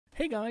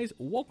Hey guys,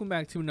 welcome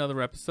back to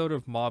another episode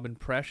of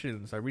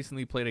Mabimpressions. I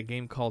recently played a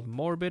game called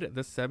Morbid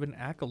The Seven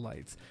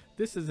Acolytes.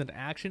 This is an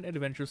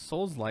action-adventure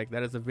Souls-like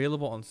that is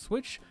available on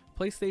Switch,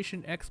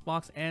 PlayStation,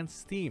 Xbox, and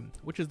Steam,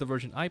 which is the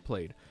version I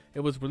played.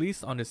 It was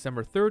released on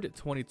December 3rd,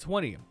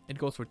 2020. It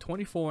goes for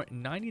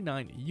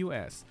 $24.99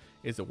 US.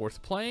 Is it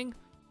worth playing?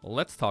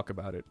 Let's talk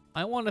about it.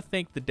 I want to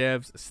thank the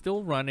devs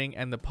still running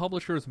and the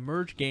publishers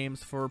MabiVsGames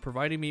for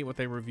providing me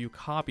with a review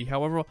copy.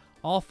 However,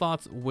 all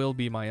thoughts will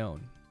be my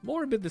own.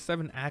 Morbid The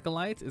Seven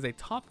Acolytes is a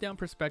top-down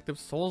perspective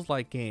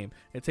Souls-like game.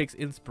 It takes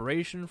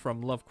inspiration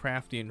from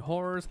Lovecraftian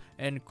horrors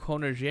and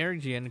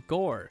Cronenbergian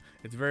gore.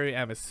 It's very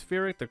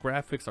atmospheric, the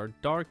graphics are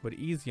dark but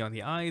easy on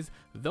the eyes,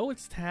 though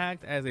it's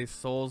tagged as a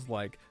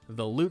Souls-like.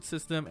 The loot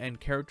system and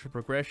character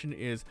progression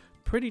is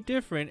pretty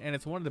different, and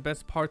it's one of the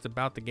best parts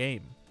about the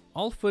game.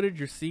 All footage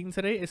you're seeing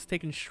today is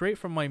taken straight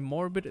from my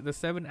Morbid The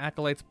Seven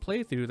Acolytes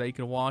playthrough that you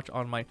can watch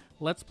on my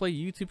Let's Play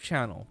YouTube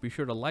channel. Be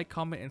sure to like,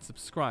 comment, and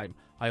subscribe.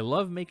 I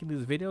love making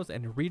these videos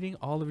and reading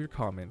all of your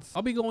comments.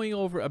 I'll be going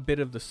over a bit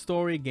of the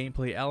story,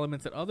 gameplay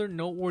elements, and other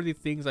noteworthy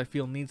things I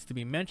feel needs to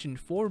be mentioned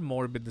for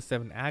Morbid The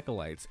Seven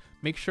Acolytes.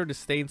 Make sure to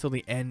stay until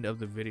the end of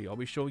the video. I'll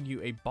be showing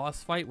you a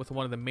boss fight with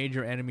one of the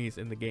major enemies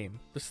in the game.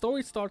 The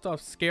story starts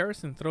off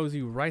scarce and throws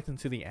you right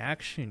into the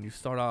action. You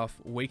start off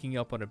waking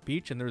up on a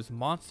beach and there's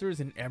monsters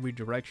in every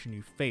direction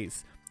you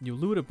face. You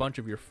loot a bunch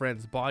of your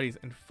friends' bodies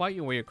and fight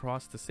your way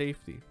across to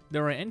safety.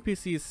 There are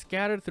NPCs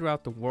scattered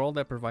throughout the world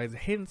that provides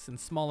hints and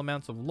small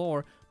amounts of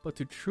lore, but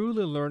to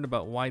truly learn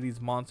about why these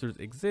monsters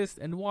exist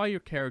and why your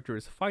character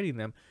is fighting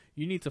them,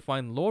 you need to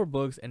find lore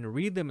books and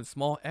read them in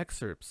small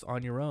excerpts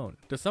on your own.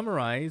 To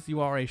summarize,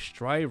 you are a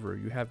striver.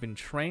 You have been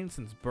trained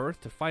since birth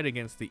to fight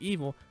against the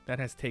evil that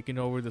has taken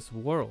over this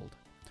world.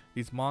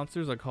 These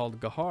monsters are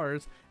called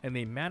Gahars, and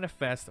they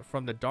manifest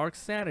from the dark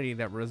sanity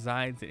that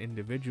resides in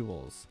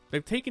individuals.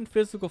 They've taken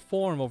physical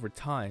form over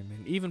time,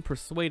 and even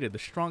persuaded the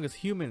strongest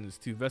humans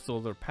to vessel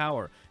their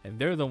power, and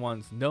they're the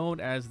ones known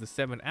as the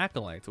Seven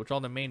Acolytes, which are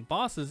the main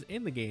bosses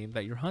in the game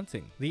that you're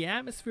hunting. The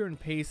atmosphere and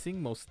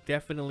pacing most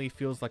definitely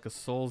feels like a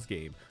Souls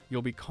game.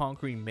 You'll be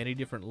conquering many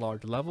different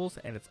large levels,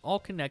 and it's all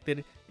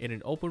connected in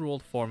an open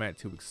world format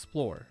to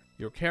explore.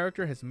 Your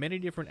character has many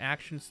different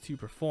actions to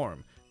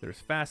perform. There's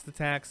fast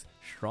attacks,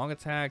 strong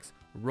attacks,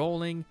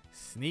 rolling,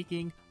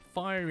 sneaking,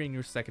 firing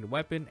your second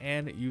weapon,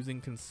 and using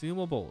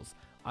consumables.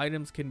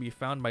 Items can be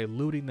found by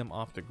looting them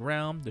off the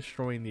ground,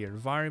 destroying the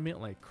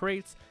environment like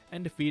crates,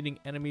 and defeating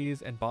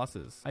enemies and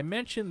bosses. I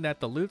mentioned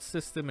that the loot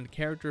system and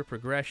character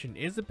progression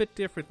is a bit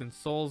different than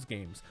Souls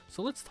games,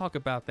 so let's talk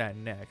about that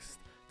next.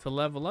 To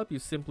level up, you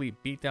simply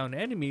beat down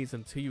enemies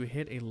until you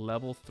hit a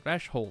level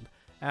threshold.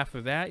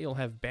 After that, you'll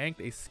have banked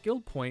a skill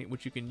point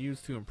which you can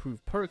use to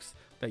improve perks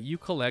that you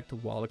collect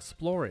while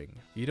exploring.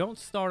 You don't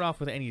start off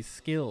with any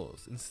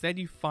skills. Instead,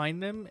 you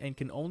find them and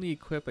can only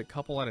equip a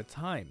couple at a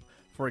time.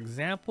 For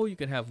example, you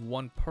can have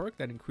one perk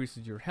that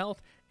increases your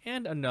health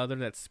and another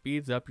that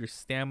speeds up your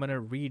stamina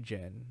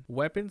regen.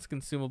 Weapons,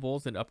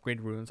 consumables, and upgrade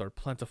runes are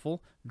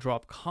plentiful,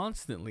 drop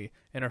constantly,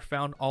 and are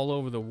found all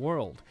over the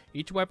world.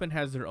 Each weapon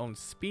has their own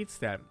speed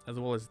stat, as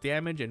well as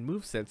damage and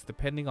movesets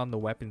depending on the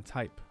weapon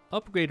type.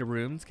 Upgrade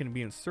runes can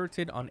be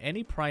inserted on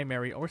any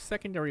primary or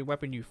secondary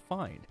weapon you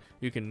find.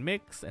 You can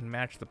mix and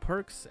match the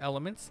perks,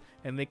 elements,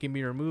 and they can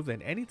be removed at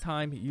any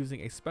time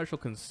using a special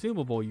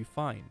consumable you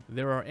find.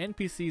 There are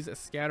NPCs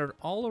scattered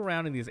all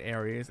around in these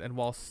areas, and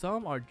while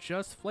some are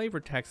just flavor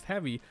text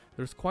heavy,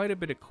 there's quite a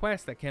bit of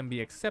quests that can be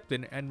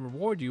accepted and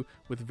reward you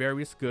with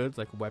various goods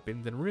like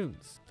weapons and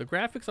runes. The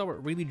graphics are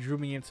what really drew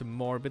me into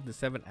Morbid The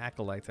Seven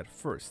Acolytes at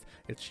first.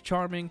 It's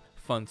charming,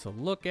 fun to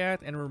look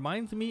at, and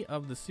reminds me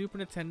of the Super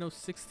Nintendo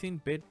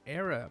 16-bit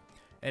era.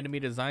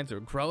 Enemy designs are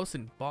gross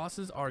and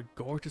bosses are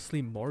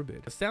gorgeously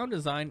morbid. The sound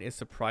design is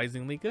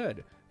surprisingly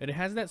good. It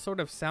has that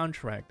sort of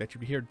soundtrack that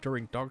you'd hear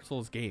during Dark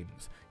Souls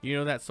games. You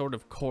know, that sort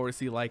of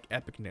chorusy-like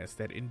epicness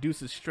that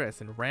induces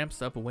stress and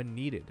ramps up when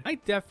needed. I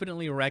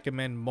definitely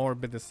recommend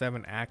Morbid The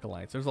Seven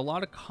Acolytes. There's a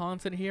lot of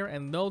content here,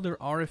 and though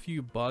there are a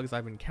few bugs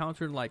I've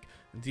encountered like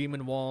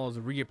demon walls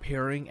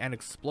reappearing and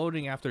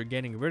exploding after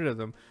getting rid of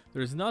them,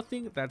 there's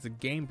nothing that's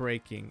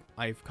game-breaking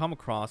I've come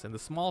across, and the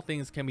small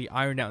things can be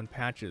ironed out in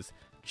patches.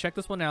 Check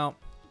this one out,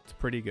 it's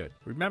pretty good.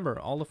 Remember,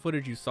 all the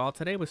footage you saw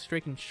today was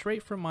taken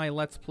straight from my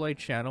Let's Play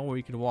channel, where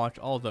you can watch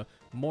all the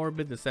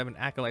Morbid The Seven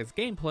Acolytes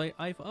gameplay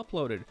I've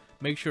uploaded.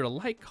 Make sure to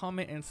like,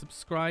 comment, and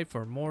subscribe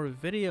for more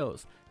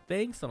videos.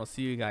 Thanks, and I'll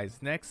see you guys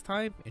next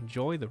time.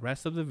 Enjoy the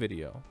rest of the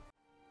video.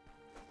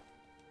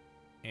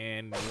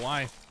 And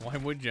why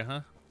would you,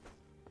 huh?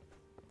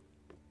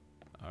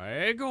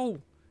 Alright, go!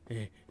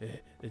 You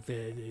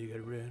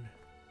gotta run. Is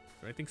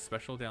there anything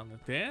special down there?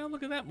 Damn,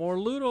 look at that, more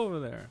loot over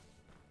there.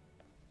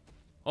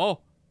 Oh!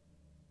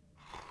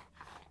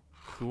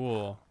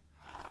 Cool.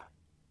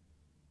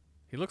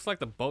 He looks like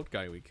the boat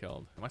guy we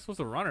killed. Am I supposed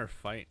to run or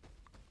fight?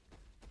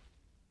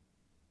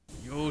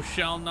 You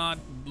shall not,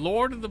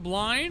 Lord of the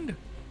Blind?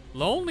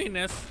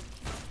 Loneliness?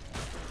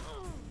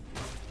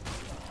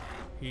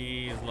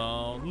 He's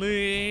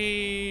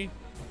lonely.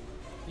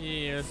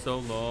 He is so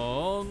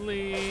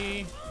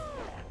lonely.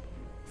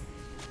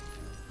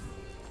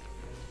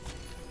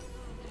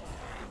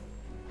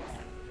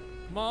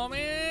 Come on,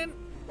 man.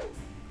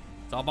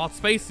 It's all about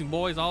spacing,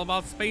 boys. All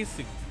about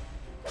spacing.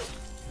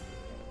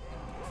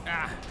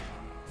 Ah.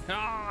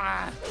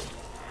 Ah.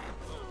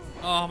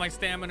 Oh, my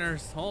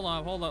staminers. Hold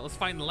on, hold on. Let's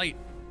find the light.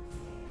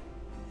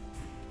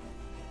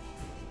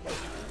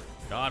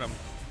 Got him.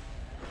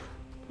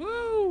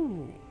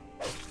 Woo!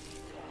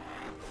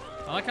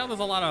 I like how there's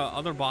a lot of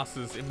other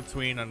bosses in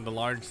between on the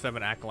large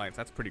 7 acolytes.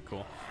 That's pretty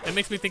cool. It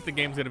makes me think the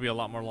game's gonna be a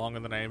lot more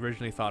longer than I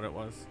originally thought it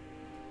was.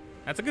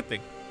 That's a good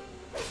thing.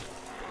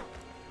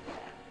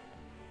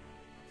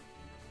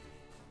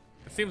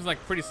 It seems like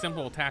pretty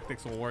simple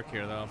tactics will work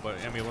here though, but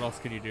I mean, what else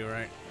can you do,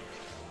 right?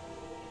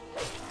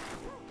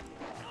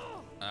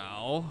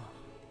 Ow.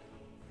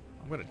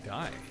 I'm gonna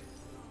die.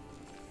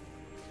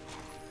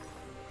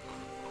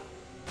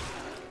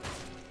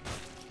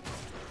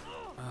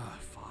 Ah,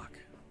 fuck.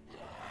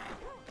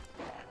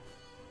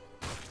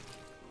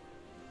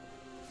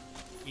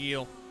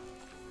 Eel.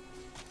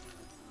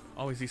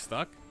 Oh, is he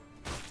stuck?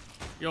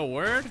 Yo,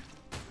 word?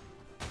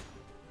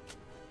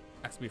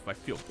 Ask me if I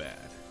feel bad.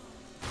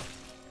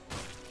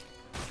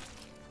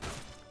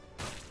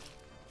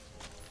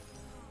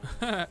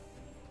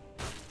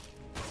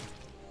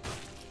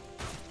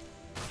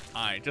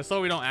 Alright, just so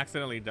we don't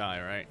accidentally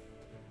die, right?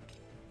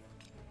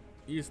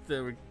 Use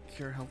the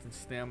cure health and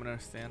stamina.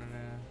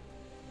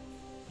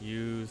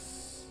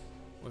 Use,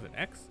 was it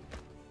X?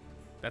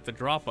 That's a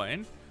drop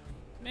button.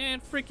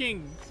 Man,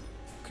 freaking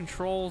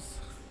controls.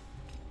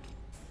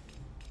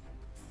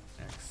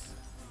 X.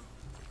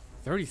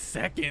 30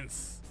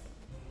 seconds.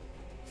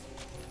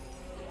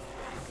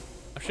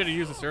 I should have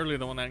used this earlier,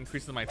 the one that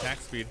increases my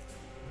attack speed.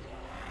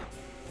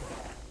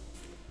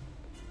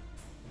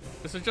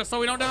 This is just so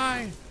we don't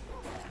die.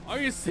 Are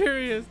you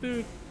serious,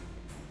 dude?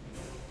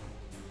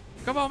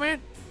 Come on,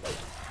 man.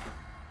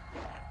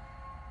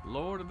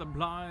 Lord of the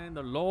blind,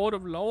 the Lord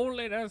of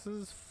loneliness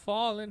is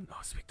falling. Oh,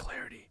 sweet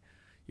clarity.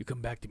 You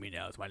come back to me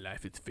now as my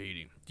life is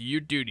fading. Do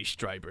your duty,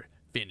 Striber.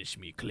 Finish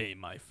me, claim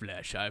my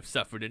flesh. I've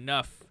suffered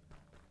enough.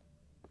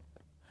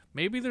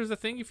 Maybe there's a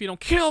thing if you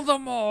don't kill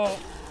them all.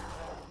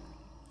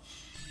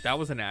 That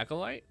was an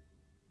acolyte?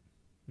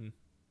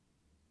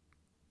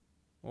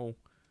 Oh.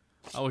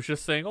 I was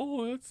just saying,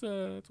 oh, it's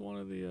one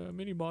of the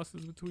mini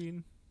bosses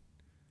between.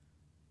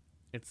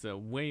 It's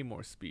way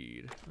more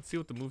speed. Let's see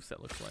what the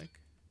moveset looks like.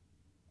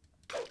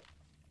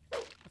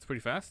 That's pretty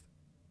fast.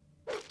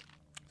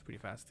 It's pretty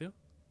fast too.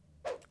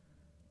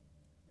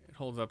 It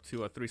holds up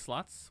to 3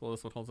 slots. Well,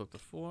 this one holds up to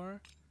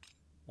 4.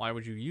 Why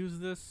would you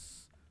use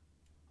this?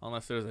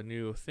 Unless there's a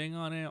new thing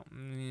on it.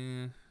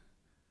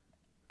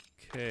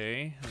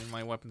 Okay, I mean,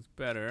 my weapon's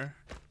better.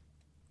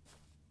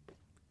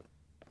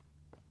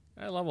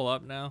 I level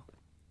up now.